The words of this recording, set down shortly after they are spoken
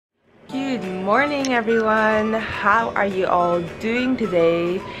morning everyone. How are you all doing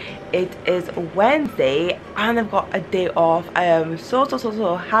today? It is Wednesday and I've got a day off. I am so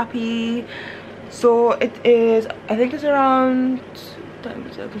happy. So it is, I think it's around,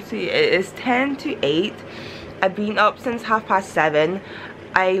 let's see, it is 10 to 8. I've been up since 7:30.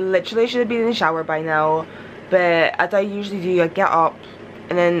 I literally should have been in the shower by now, but as I usually do, I get up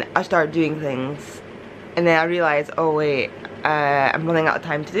and then I start doing things and then I realize, oh wait, I'm running out of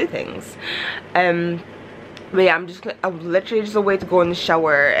time to do things. But yeah, I'm literally just a way to go in the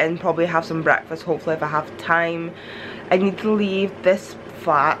shower and probably have some breakfast, hopefully, if I have time. I need to leave this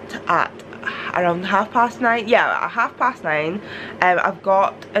flat at around 9:30. Yeah, at 9:30. I've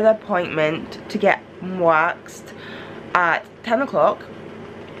got an appointment to get waxed at 10 o'clock,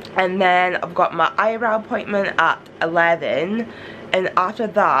 and then I've got my eyebrow appointment at 11, and after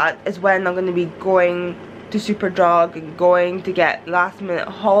that is when I'm going to be going to Superdrug and going to get last minute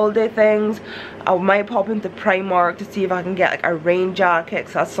holiday things. I might pop into Primark to see if I can get like a rain jacket,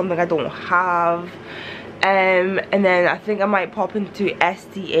 because that's something I don't have. And then I think I might pop into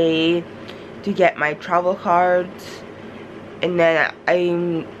SDA to get my travel cards, and then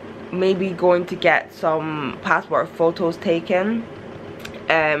I'm maybe going to get some passport photos taken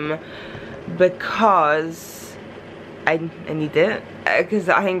because I need it, because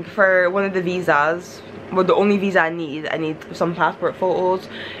I think for one of the visas, well, the only visa I need some passport photos,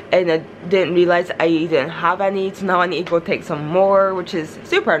 and I didn't realize I didn't have any, so now I need to go take some more, which is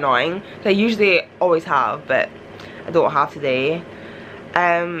super annoying. So I usually always have, but I don't have today.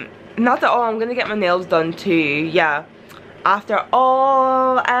 Not at all. I'm gonna get my nails done too. Yeah, after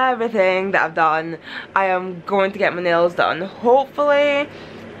everything that I've done, I am going to get my nails done, hopefully,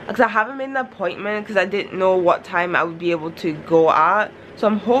 because I haven't made an appointment because I didn't know what time I would be able to go at. So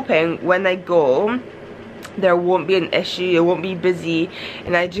I'm hoping when I go, there won't be an issue, it won't be busy,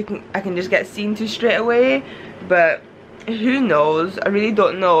 and I can just get seen to straight away. But who knows, I really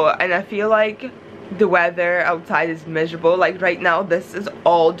don't know. And I feel like the weather outside is miserable. Like right now, this is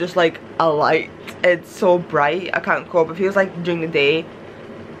all just like a light. It's so bright, I can't cope. It feels like during the day,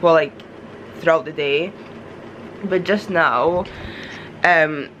 well, like throughout the day, but just now,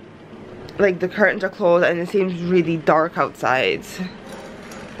 like the curtains are closed and it seems really dark outside.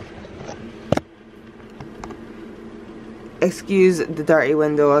 Excuse the dirty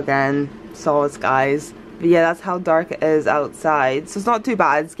window again, sorry guys. But yeah, that's how dark it is outside. So it's not too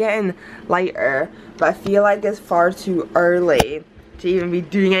bad, it's getting lighter, but I feel like it's far too early to even be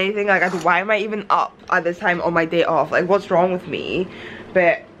doing anything. Like, why am I even up at this time on my day off? Like, what's wrong with me?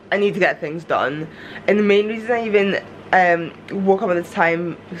 But I need to get things done. And the main reason I even woke up at this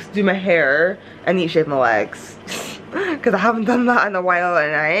time was to do my hair. I need to shave my legs because I haven't done that in a while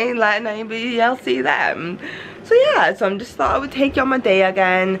and I ain't letting anybody else see them. So yeah, so I just thought I would take you on my day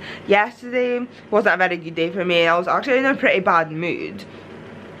again. Yesterday wasn't a very good day for me. I was actually in a pretty bad mood,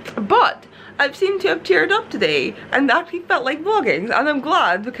 but I seem to have cheered up today and actually felt like vlogging, and I'm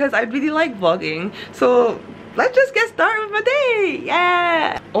glad because I really like vlogging. So let's just get started with my day.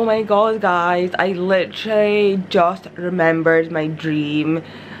 Yeah. Oh my god guys, I literally just remembered my dream,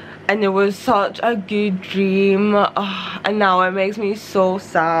 and it was such a good dream. And now it makes me so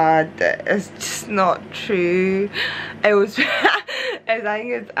sad. It's just not true. It was I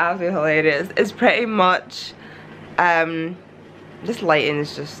think it's absolutely hilarious. It's pretty much this lighting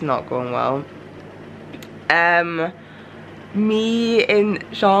is just not going well. Me and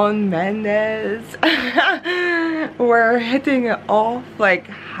Shawn Mendes were hitting it off. Like,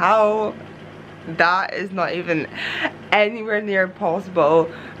 how that is not even anywhere near possible.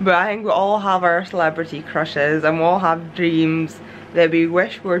 But I think we all have our celebrity crushes and we all have dreams that we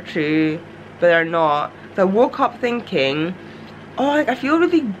wish were true but they're not. So I woke up thinking, oh, like, I feel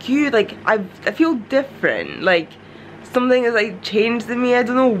really good, like I feel different, like something is like changed in me. I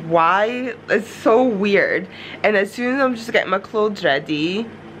don't know why, it's so weird. And as soon as I'm just getting my clothes ready,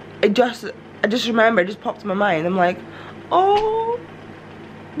 I just remember, it just popped in my mind. I'm like, oh,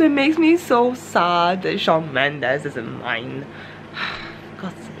 that makes me so sad that Shawn Mendes isn't mine.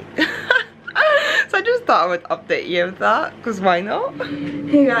 God's sake. So I just thought I would update you with that, because why not?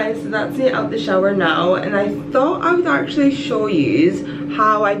 Hey guys, so that's it out the shower now, and I thought I would actually show you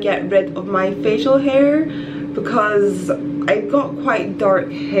how I get rid of my facial hair, because I've got quite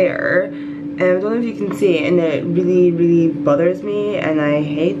dark hair, and I don't know if you can see it, and it really bothers me and I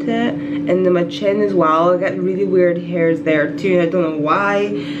hate it. And then my chin as well, I get really weird hairs there too, and I don't know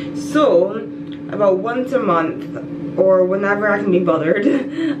why. So about once a month or whenever I can be bothered,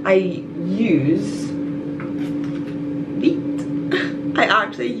 I use Veet. I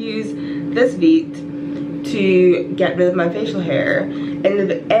actually use this Veet to get rid of my facial hair. And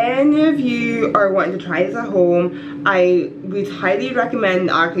if any of you are wanting to try this at home, I would highly recommend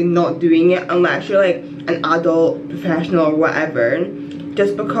actually not doing it unless you're like an adult, professional or whatever,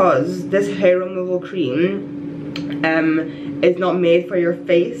 just because this hair removal cream is not made for your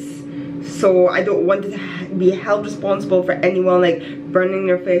face. So I don't want to be held responsible for anyone like burning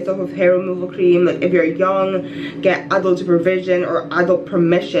their face off of hair removal cream. Like if you're young, get adult supervision or adult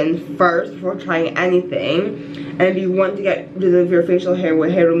permission first before trying anything. And if you want to get rid of your facial hair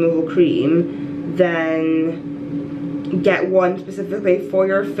with hair removal cream, then get one specifically for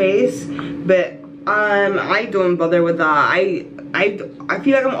your face. But I don't bother with that. I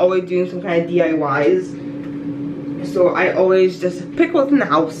feel like I'm always doing some kind of DIYs. So I always just pick what's in the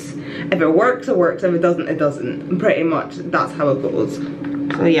house. If it works, it works. If it doesn't, it doesn't. Pretty much, that's how it goes.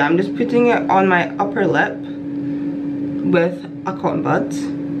 So yeah, I'm just putting it on my upper lip with a cotton bud.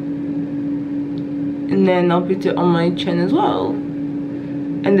 And then I'll put it on my chin as well.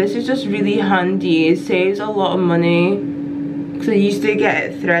 And this is just really handy. It saves a lot of money. Because I used to get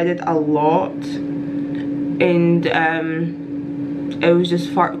it threaded a lot. And it was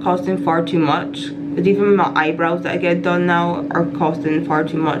just costing far too much. But even my eyebrows that I get done now are costing far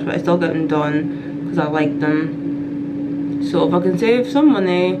too much, but I still get them done because I like them. So if I can save some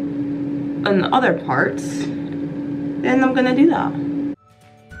money on other parts, then I'm gonna do that.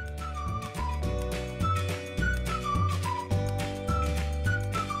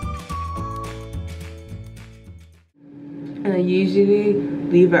 And I usually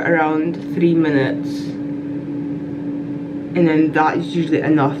leave it around 3 minutes. And then that is usually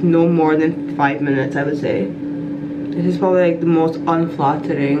enough, no more than 5 minutes I would say. This is probably like the most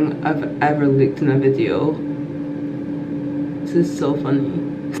unflattering I've ever looked in a video. This is so funny.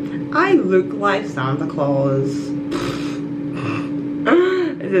 I look like Santa Claus.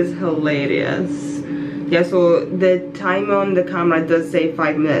 This is hilarious. Yeah, so the time on the camera does say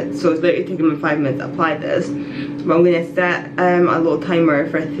 5 minutes, so it's literally taking me 5 minutes to apply this. But I'm gonna set a little timer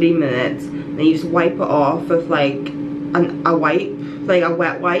for 3 minutes, and you just wipe it off with like a wipe, like a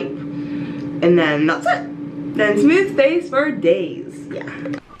wet wipe, and then that's it. Then smooth face for days. Yeah.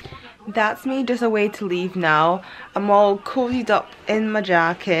 That's me just away to leave now. I'm all cozied up in my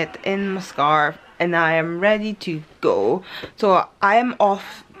jacket, in my scarf, and I am ready to go. So I am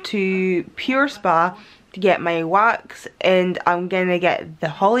off to Pure Spa to get my wax, and I'm gonna get the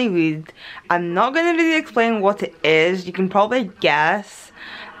Hollywood. I'm not gonna really explain what it is. You can probably guess.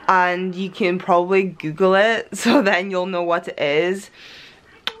 And you can probably Google it, so then you'll know what it is.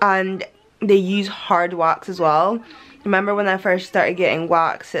 And they use hard wax as well. Remember when I first started getting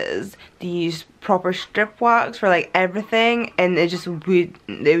waxes, they used proper strip wax for like everything, and it just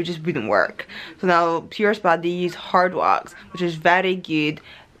wouldn't work. So now Pure Spa, they use hard wax, which is very good.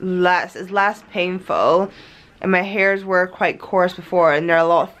 It's less painful. And my hairs were quite coarse before, and they're a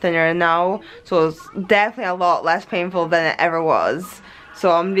lot thinner now, so it's definitely a lot less painful than it ever was. So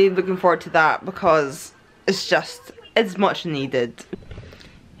I'm really looking forward to that because it's much needed.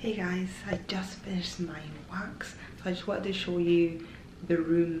 Hey guys, I just finished my wax. So I just wanted to show you the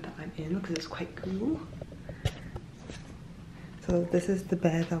room that I'm in because it's quite cool. So this is the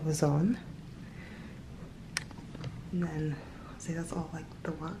bed I was on. And then, see, that's all like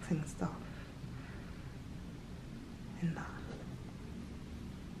the waxing stuff. And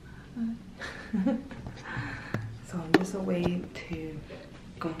that. So I'm just away to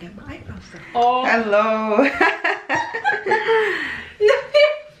go and get my eyebrows done. Oh. Hello.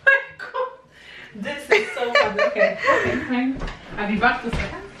 My God. This is so fun. Okay, fine. I'll be back in a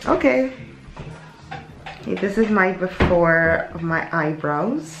second. Okay. Okay, this is my before of my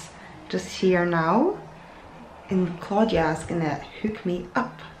eyebrows. Just here now. And Claudia's gonna hook me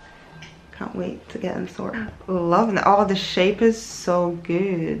up. Can't wait to get them sorted. Loving it. Oh, the shape is so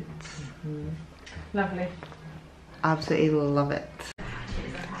good. Lovely. Absolutely love it.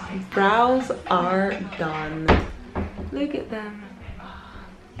 Brows are done. Look at them.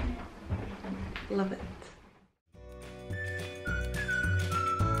 Love it.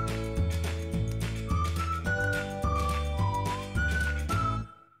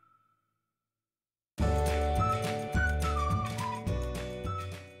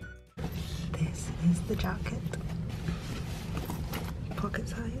 This is the jacket. Pocket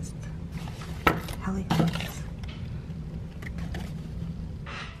sized. Helicopters.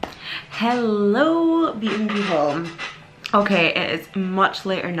 Hello beautiful people. Okay, it is much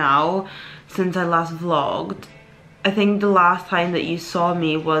later now since I last vlogged. I think the last time that you saw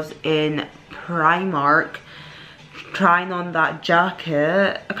me was in Primark trying on that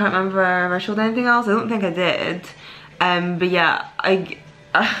jacket. I can't remember if I showed anything else. I don't think I did. But yeah, I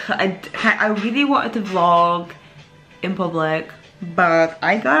really wanted to vlog in public but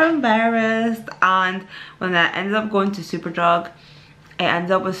I got embarrassed, and when I ended up going to Superdrug, it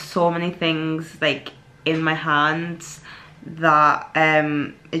ended up with so many things like in my hands that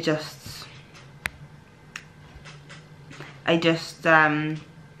I just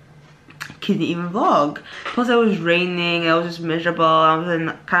couldn't even vlog. Plus it was raining, it was just miserable, I was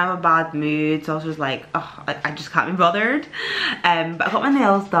in kind of a bad mood, so I was just like, oh, I just can't be bothered. But I got my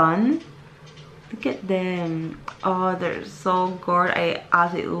nails done. Look at them. Oh, they're so gorgeous. I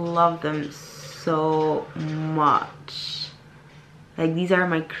absolutely love them so much. Like, these are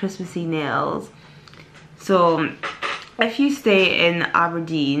my Christmassy nails. So if you stay in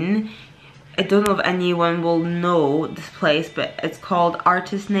Aberdeen, I don't know if anyone will know this place, but it's called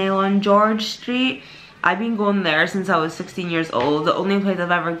Artist Nail on George Street. I've been going there since I was 16 years old. The only place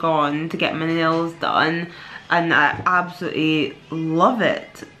I've ever gone to get my nails done, and I absolutely love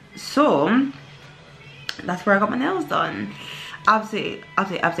it. So that's where I got my nails done. Absolutely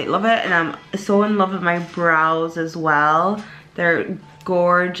love it, and I'm so in love with my brows as well. They're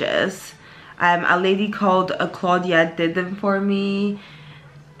gorgeous. A lady called Claudia did them for me.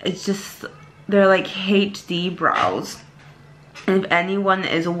 It's just, they're like HD brows, and if anyone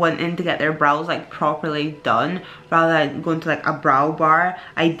is wanting to get their brows like properly done rather than going to like a brow bar,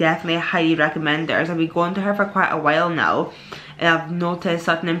 I definitely highly recommend theirs. I've been going to her for quite a while now, and I've noticed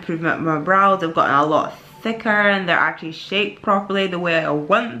such an improvement with my brows. They've gotten a lot thicker, and they're actually shaped properly the way I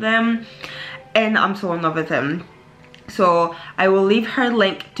want them, and I'm so in love with them. So I will leave her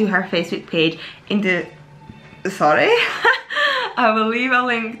link to her Facebook page in the I will leave a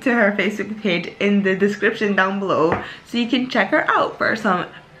link to her Facebook page in the description down below, so you can check her out for some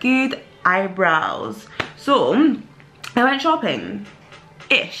good eyebrows. So I went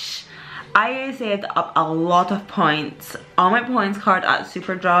shopping-ish. I saved up a lot of points on my points card at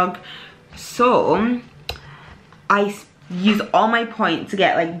Superdrug, so I used all my points to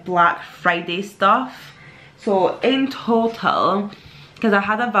get like Black Friday stuff. So in total, because I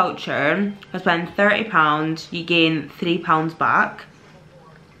had a voucher, I spent £30, you gain £3 back.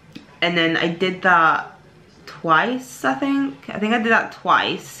 And then I did that twice, I think I did that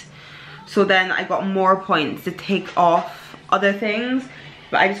twice. So then I got more points to take off other things.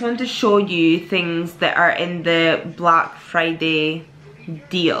 But I just wanted to show you things that are in the Black Friday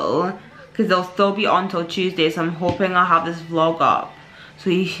deal, because they'll still be on till Tuesday, so I'm hoping I'll have this vlog up so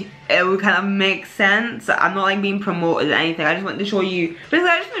it would kind of make sense. I'm not like being promoted or anything. I just want to show you, basically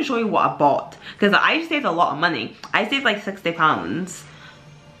I just want to show you what I bought, because I saved a lot of money. I saved like £60.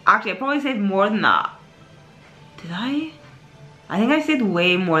 Actually, I probably saved more than that. Did I? I think I saved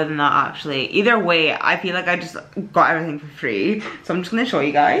way more than that actually. Either way, I feel like I just got everything for free. So I'm just gonna show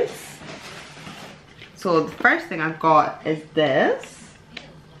you guys. So the first thing I got is this.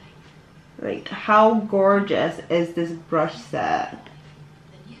 Like, how gorgeous is this brush set?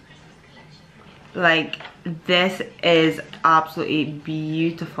 Like, this is absolutely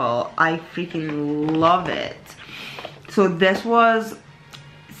beautiful. I freaking love it. So this was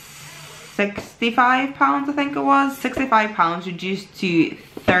 £65, I think it was. £65 reduced to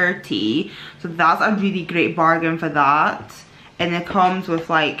 30. So that's a really great bargain for that. And it comes with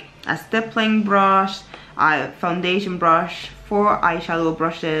like a stippling brush, a foundation brush, 4 eyeshadow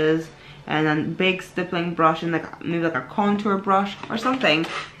brushes, and a big stippling brush, and like maybe like a contour brush or something.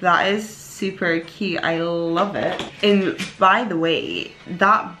 That is super cute. I love it. And by the way,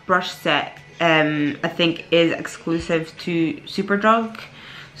 that brush set I think is exclusive to Superdrug,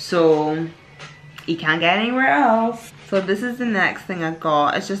 so you can't get anywhere else. So this is the next thing I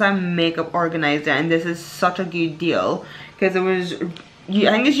got. It's just a makeup organizer, and this is such a good deal because it was,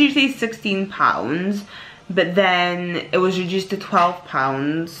 I think it's usually £16, but then it was reduced to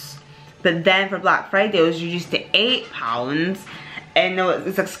 £12. But then for Black Friday it was reduced to £8, and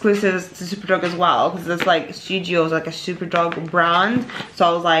it's exclusive to Superdrug as well, because it's like Studios, like a Superdrug brand. So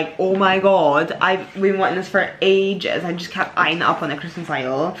I was like, oh my god, I've been wanting this for ages. I just kept eyeing it up on the Christmas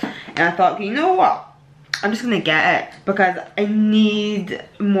aisle, and I thought, you know what, I'm just gonna get it because I need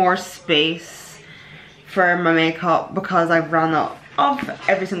more space for my makeup, because I've run out of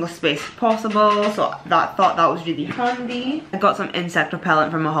every single space possible. So thought that was really handy. I got some insect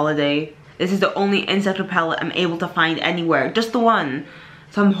repellent from a holiday. This is the only insect repellent I'm able to find anywhere, just the one.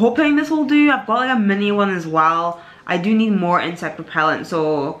 So I'm hoping this will do. I've got like a mini one as well. I do need more insect repellent,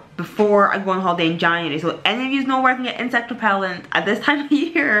 so before I go on holiday in January. So any of you know where I can get insect repellent at this time of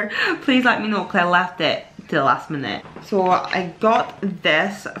year, please let me know, because I left it to the last minute. So I got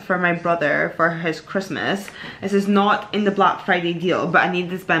this for my brother for his Christmas. This is not in the Black Friday deal, but I need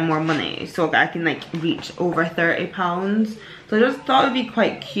to spend more money so I can like reach over £30. So I just thought it would be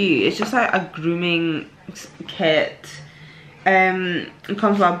quite cute. It's just like a grooming kit, It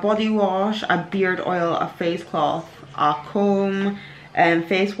comes with a body wash, a beard oil, a face cloth, a comb,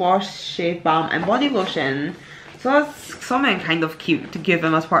 face wash, shave balm, and body lotion. So that's something kind of cute to give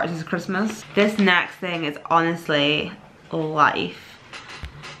them as part of this Christmas. This next thing is honestly life.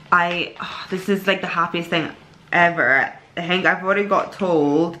 This is like the happiest thing ever. I think I've already got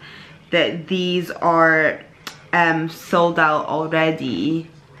told that these are sold out already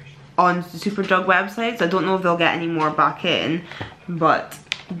on the Superdrug website, so I don't know if they'll get any more back in, but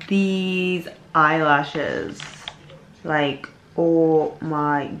these eyelashes, like, oh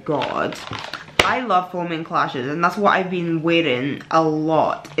my god. I love foaming lashes, and that's what I've been wearing a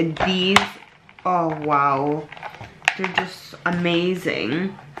lot. And these, oh wow, they're just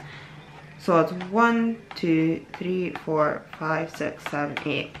amazing. So it's 1, 2, 3, 4, 5, 6, 7,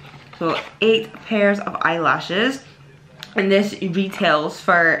 8. So 8 pairs of eyelashes. And this retails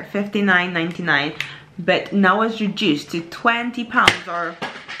for $59.99, but now it's reduced to £20, or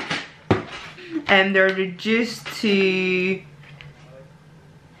they're reduced to,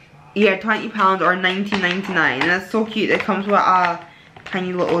 yeah, £20 or $19.99, and that's so cute. It comes with a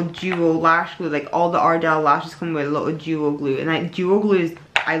tiny little duo lash glue. Like, all the Ardell lashes come with a little duo glue, and like, duo glue is,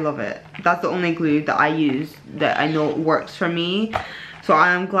 I love it. That's the only glue that I use that I know works for me. So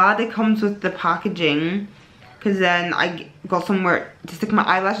I'm glad it comes with the packaging, because then I got somewhere to stick my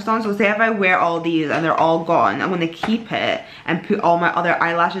eyelashes on. So say if I wear all these and they're all gone, I'm going to keep it and put all my other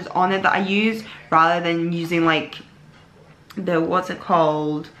eyelashes on it that I use, rather than using like the, what's it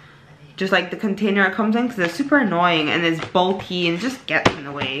called, just like the container it comes in, because they're super annoying and it's bulky and just gets in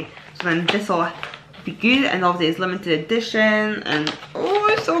the way. So then this will be good, and obviously it's limited edition, and oh,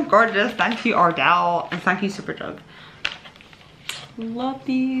 it's so gorgeous. Thank you Ardell, and thank you Superdrug. Love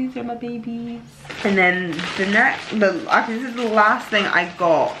these, they're my babies. And then actually this is the last thing I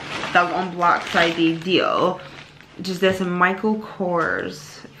got that was on Black Friday deal, which is this Michael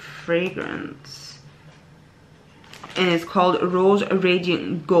Kors fragrance, and it's called Rose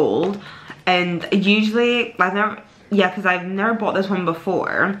Radiant Gold. And usually because I've never bought this one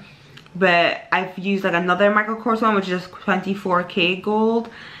before, but I've used like another Michael Kors one, which is just 24K gold,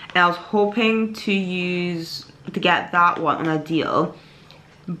 and I was hoping to get that one on a deal,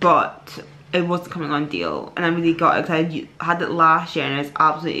 but it wasn't coming on deal, and I really got it because I had it last year and it's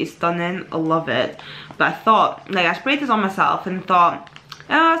absolutely stunning. I love it. But I thought, like, I sprayed this on myself and thought,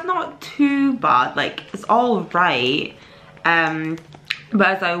 oh, it's not too bad, like, it's all right. But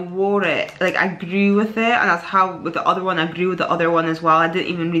as I wore it, like, I grew with it, and that's how with the other one I grew with the other one as well. I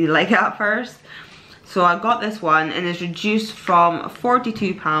didn't even really like it at first. So I got this one, and it's reduced from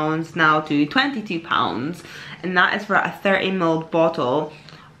 £42 now to £22, and that is for a 30ml bottle.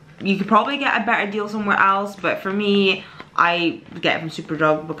 You could probably get a better deal somewhere else, but for me, I get it from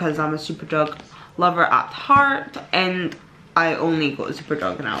Superdrug because I'm a Superdrug lover at heart, and I only go to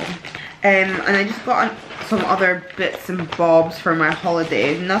Superdrug now. And I just got some other bits and bobs for my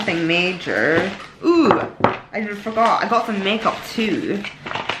holiday, nothing major. Ooh, I just forgot, I got some makeup too.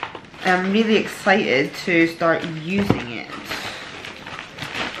 I'm really excited to start using it.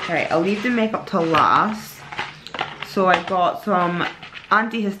 Alright, I'll leave the makeup till last. So I got some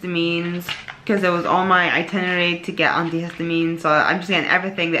antihistamines, because it was on my itinerary to get antihistamines. So I'm just getting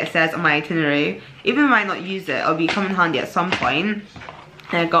everything that it says on my itinerary. Even if I not use it, it'll be coming handy at some point.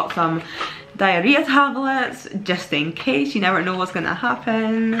 And I got some diarrhea tablets, just in case. You never know what's going to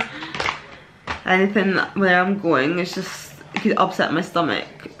happen. Anything where I'm going, it's just, it could upset my stomach,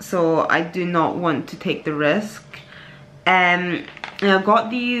 so I do not want to take the risk. And I've got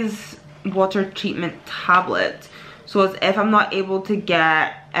these water treatment tablets, so as if I'm not able to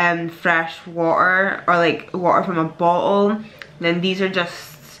get fresh water, or like water from a bottle, then these are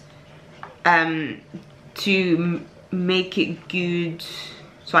just to make it good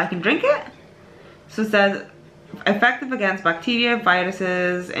so I can drink it. So it says effective against bacteria,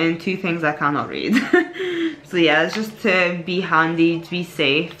 viruses, and 2 things I cannot read. So yeah, it's just to be handy, to be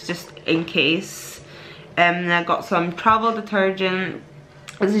safe, just in case. And I got some travel detergent.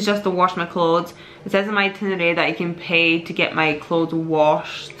 This is just to wash my clothes. It says in my itinerary that I can pay to get my clothes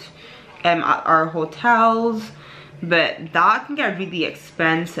washed at our hotels, but that can get really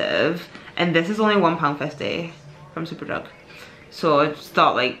expensive, and this is only £1.50 from Superdrug. So I just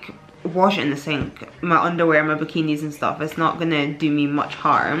thought, like, wash it in the sink, my underwear, my bikinis and stuff. It's not gonna do me much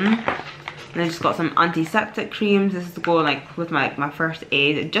harm. And I just got some antiseptic creams. This is to go like with my first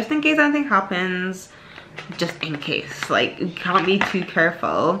aid, just in case anything happens, just in case. Like, you can't be too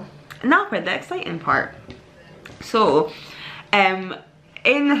careful. And now for the exciting part. So in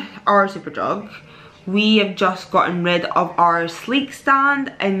our Superdrug, we have just gotten rid of our sleek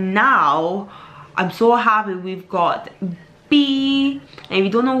stand, and now I'm so happy we've got B. And if you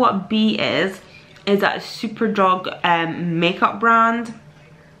don't know what B is that Superdrug makeup brand.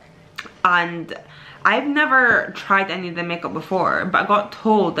 And I've never tried any of the makeup before, but I got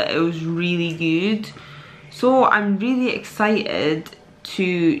told that it was really good. So I'm really excited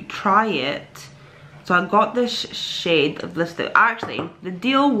to try it. So I got this shade of lipstick. Actually, the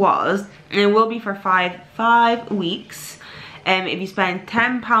deal was, and it will be for five weeks. If you spend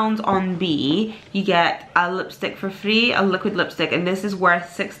 £10 on B, you get a lipstick for free, a liquid lipstick, and this is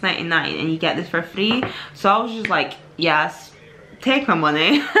worth $6.99, and you get this for free. So I was just like, yes, take my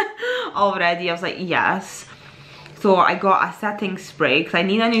money. Already, I was like, yes. So I got a setting spray, because I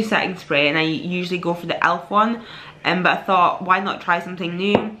need a new setting spray, and I usually go for the e.l.f. one. But I thought, why not try something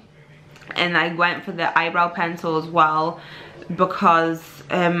new? And I went for the eyebrow pencil as well, because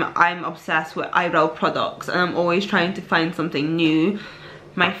I'm obsessed with eyebrow products and I'm always trying to find something new.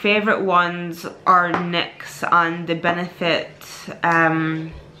 My favorite ones are NYX and the Benefit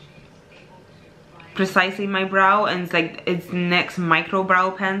Precisely My Brow, and it's NYX micro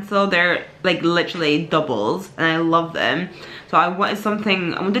brow pencil. They're like literally doubles and I love them. So I wanted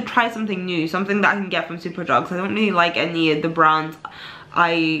to try something new, something that I can get from Superdrug. I don't really like any of the brand's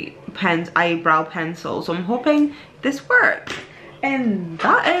eyebrow pencil, so I'm hoping this works. And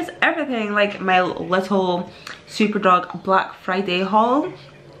that is everything, like my little Superdrug Black Friday haul.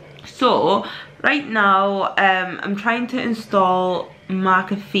 So right now I'm trying to install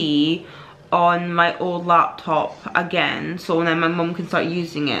McAfee on my old laptop again, so then my mum can start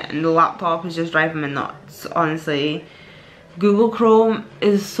using it, and the laptop is just driving me nuts, honestly. Google Chrome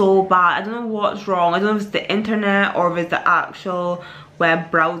is so bad. I don't know what's wrong. I don't know if it's the internet or if it's the actual web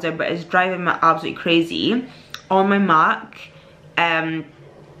browser, but it's driving me absolutely crazy. On my Mac,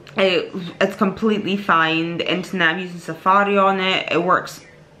 it's completely fine. The internet, I'm using Safari on it. It works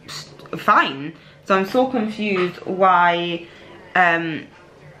fine. So I'm so confused why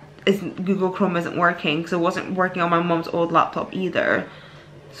Google Chrome isn't working, because it wasn't working on my mom's old laptop either.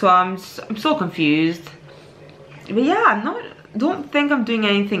 So I'm so confused. But yeah, don't think I'm doing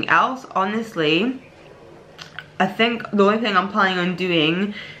anything else, honestly. I think the only thing I'm planning on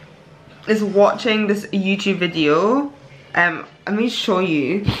doing is watching this YouTube video. Let me show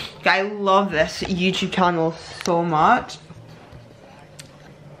you. I love this YouTube channel so much.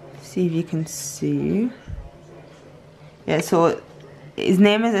 See if you can see. Yeah, so his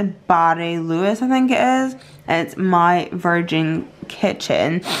name is Barry Lewis, I think it is, and it's My Virgin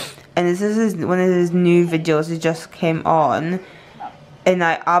Kitchen. And this is one of his new videos. He just came on, and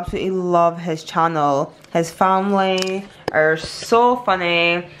I absolutely love his channel. His family are so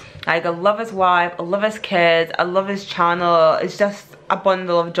funny. Like, I love his wife, I love his kids, I love his channel. It's just a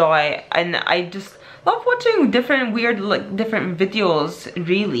bundle of joy, and I just love watching different weird, like, different videos,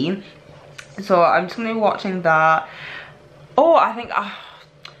 really. So I'm just gonna be watching that. Oh, I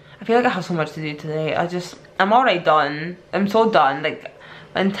feel like I have so much to do today. I'm already done. I'm so done. Like,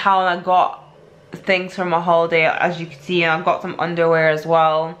 in town, I got things for my holiday, as you can see, and I've got some underwear as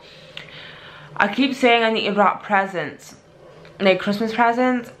well. I keep saying I need to wrap presents, like Christmas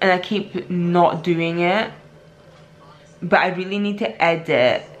presents, and I keep not doing it. But I really need to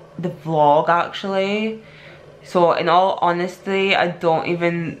edit the vlog, actually. So in all honesty, I don't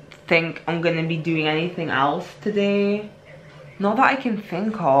even think I'm gonna be doing anything else today. Not that I can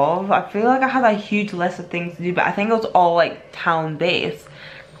think of. I feel like I had a huge list of things to do, but I think it was all like town based.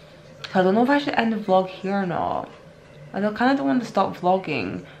 So I don't know if I should end the vlog here or not. I kind of don't want to stop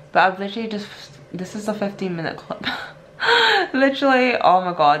vlogging, but I've literally this is a 15-minute clip. Literally, oh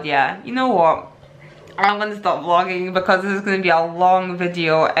my god, yeah. You know what? I'm gonna stop vlogging because this is gonna be a long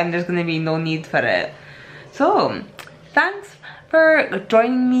video and there's gonna be no need for it. So, thanks for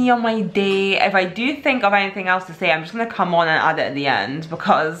joining me on my day. If I do think of anything else to say, I'm just gonna come on and add it at the end,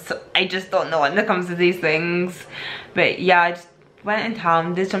 because I just don't know when it comes to these things. But yeah, I just went in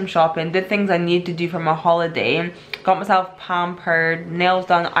town, did some shopping, did things I needed to do for my holiday, got myself pampered, nails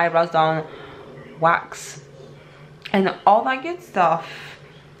done, eyebrows done, wax, and all that good stuff.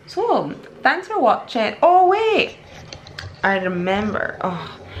 So thanks for watching. Oh wait, I remember,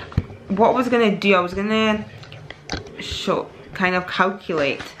 what I was gonna do, I was gonna kind of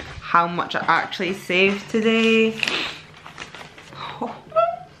calculate how much I actually saved today.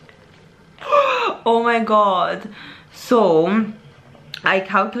 Oh my god. So I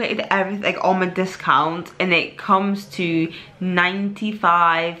calculated everything, like all my discounts, and it comes to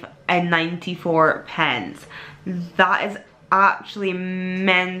 95 and 94 pence. That is actually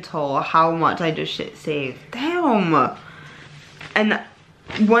mental how much I just saved. Damn. And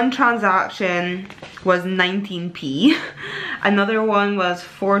one transaction was 19p, Another one was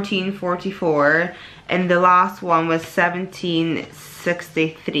 $14.44, and the last one was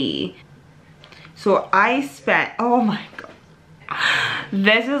 $17.63. So I spent, oh my god,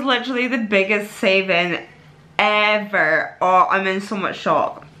 this is literally the biggest saving ever. Oh, I'm in so much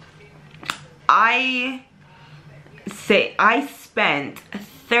shock. I spent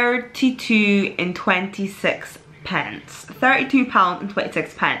 £32.26.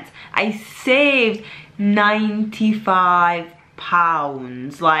 £32.26. I saved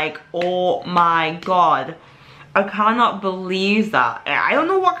 £95. Like, oh my god, I cannot believe that. I don't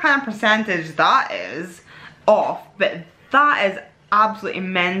know what kind of percentage that is off, but that is absolutely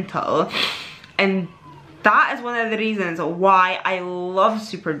mental. And that is one of the reasons why I love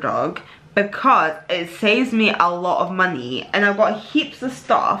Superdrug, because it saves me a lot of money, and I've got heaps of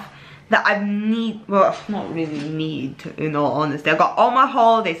stuff that I need, well, not really need, in all honesty. I got all my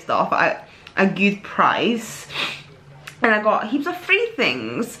holiday stuff at a good price, and I got heaps of free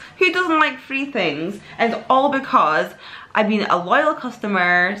things. Who doesn't like free things? And it's all because I've been a loyal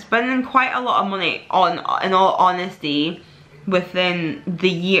customer, spending quite a lot of money on, in all honesty, within the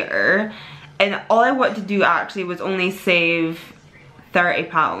year. And all I wanted to do actually was only save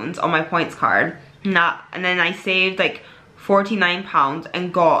 £30 on my points card. And then I saved like £49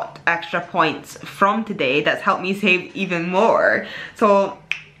 and got extra points from today that's helped me save even more. So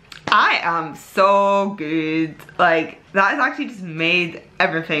I am so good. Like, that has actually just made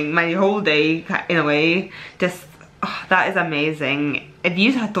everything, my whole day in a way, just, oh, that is amazing. If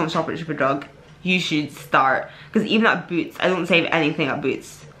you don't shop at Superdrug, you should start. Because even at Boots, I don't save anything at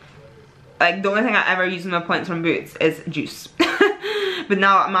Boots. Like, the only thing I ever use my points from Boots is juice. But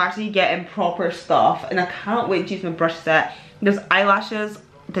now I'm actually getting proper stuff, and I can't wait to use my brush set. There's eyelashes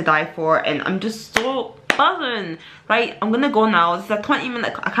to die for, and I'm just so buzzing. Right, I'm gonna go now. This is a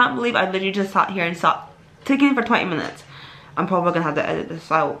 20-minute, I can't believe I literally just sat here and sat taking for 20 minutes. I'm probably gonna have to edit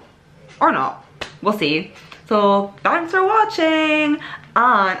this out, or not. We'll see. So thanks for watching,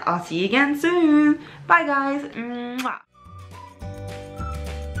 and I'll see you again soon. Bye guys. Mwah.